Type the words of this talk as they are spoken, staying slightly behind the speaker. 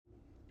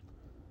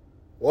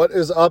What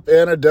is up,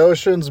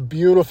 Anadocians?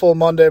 Beautiful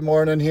Monday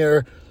morning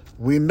here.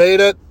 We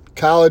made it.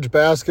 College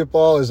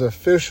basketball is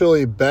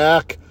officially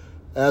back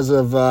as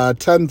of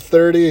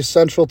 10:30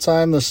 Central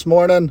Time this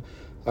morning.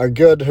 Our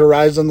good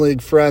Horizon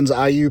League friends,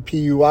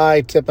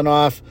 IUPUI, tipping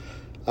off.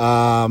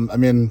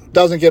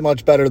 Doesn't get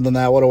much better than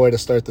that. What a way to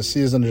start the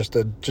season. Just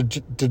a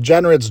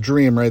degenerate's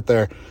dream right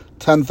there.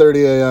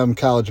 10:30 a.m.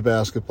 college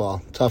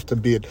basketball. Tough to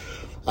beat.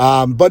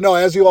 But no,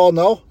 as you all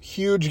know,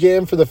 huge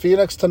game for the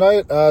Phoenix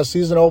tonight.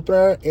 Season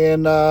opener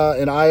in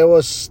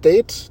Iowa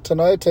State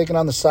tonight, taking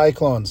on the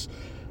Cyclones.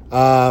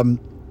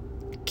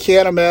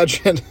 Can't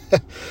imagine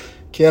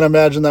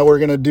that we're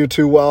going to do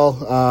too well.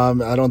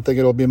 I don't think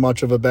it'll be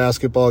much of a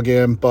basketball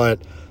game, but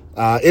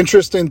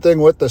interesting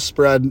thing with the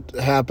spread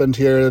happened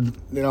here.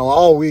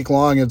 All week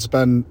long it's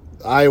been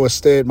Iowa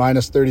State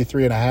minus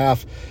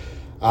 33.5.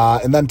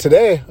 And then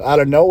today, out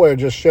of nowhere,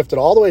 just shifted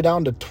all the way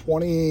down to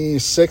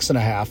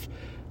 26.5.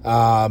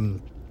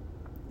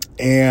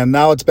 And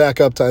now it's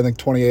back up to, I think,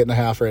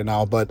 28.5 right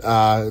now. But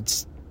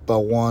it's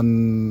about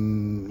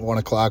 1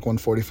 o'clock,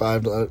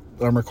 1:45.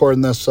 I'm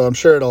recording this, so I'm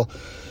sure it'll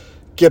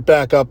get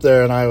back up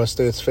there in Iowa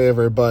State's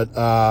favor. But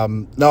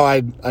no,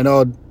 I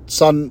know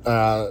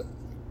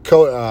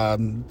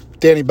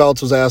Danny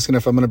Belts was asking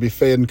if I'm going to be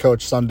fading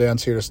Coach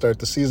Sundance here to start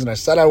the season. I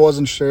said I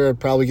wasn't sure. I'd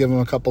probably give him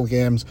a couple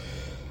games.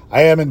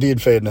 I am indeed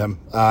fading him.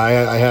 I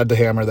had to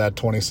hammer that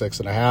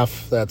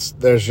 26.5.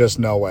 There's just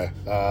no way.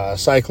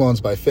 Cyclones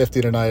by 50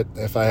 tonight,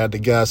 if I had to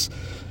guess.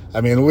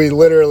 I mean, we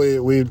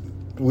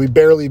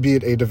barely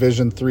beat a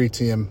Division III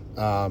team.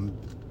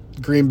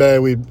 Green Bay,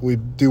 we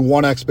do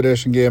one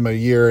expedition game a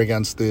year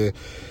against the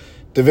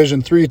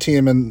Division III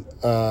team in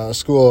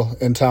school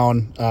in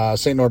town,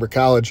 St. Norbert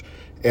College,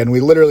 and we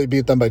literally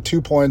beat them by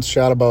 2 points,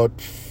 shot about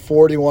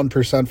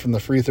 41% from the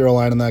free throw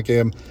line in that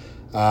game.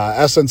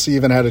 SNC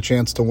even had a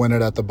chance to win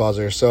it at the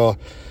buzzer. So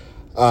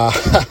now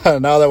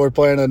that we're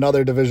playing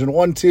another Division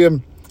I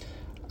team,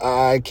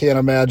 I can't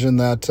imagine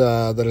that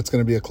it's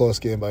going to be a close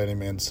game by any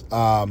means.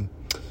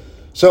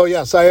 So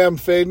yes, I am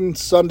fading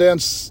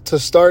Sundance to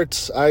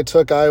start. I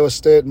took Iowa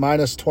State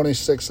minus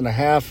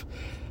 26.5.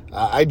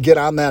 I'd get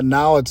on that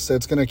now. It's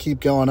going to keep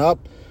going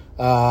up.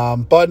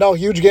 But no,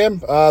 huge game.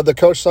 The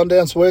Coach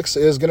Sundance Wicks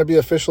is going to be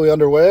officially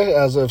underway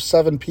as of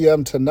 7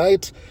 p.m.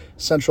 tonight,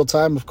 Central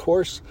Time, of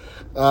course.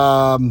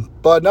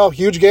 But no,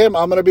 huge game.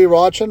 I'm going to be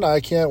watching. I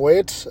can't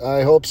wait.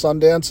 I hope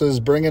Sundance is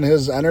bringing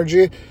his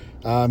energy,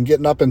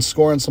 getting up and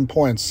scoring some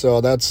points.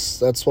 So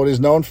that's what he's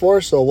known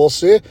for. So we'll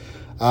see.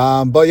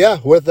 But yeah,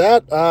 with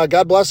that,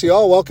 God bless you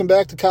all. Welcome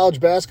back to college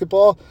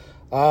basketball.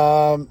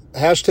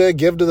 Hashtag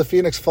give to the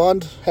Phoenix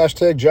Fund.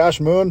 Hashtag Josh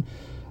Moon.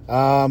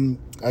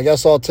 I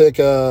guess I'll take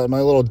my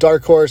little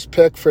dark horse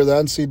pick for the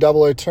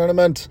NCAA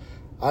tournament.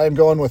 I am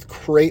going with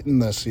Creighton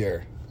this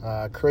year.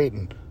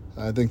 Creighton.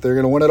 I think they're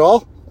going to win it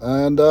all.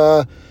 And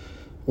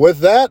with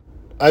that,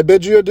 I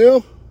bid you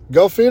adieu.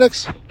 Go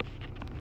Phoenix.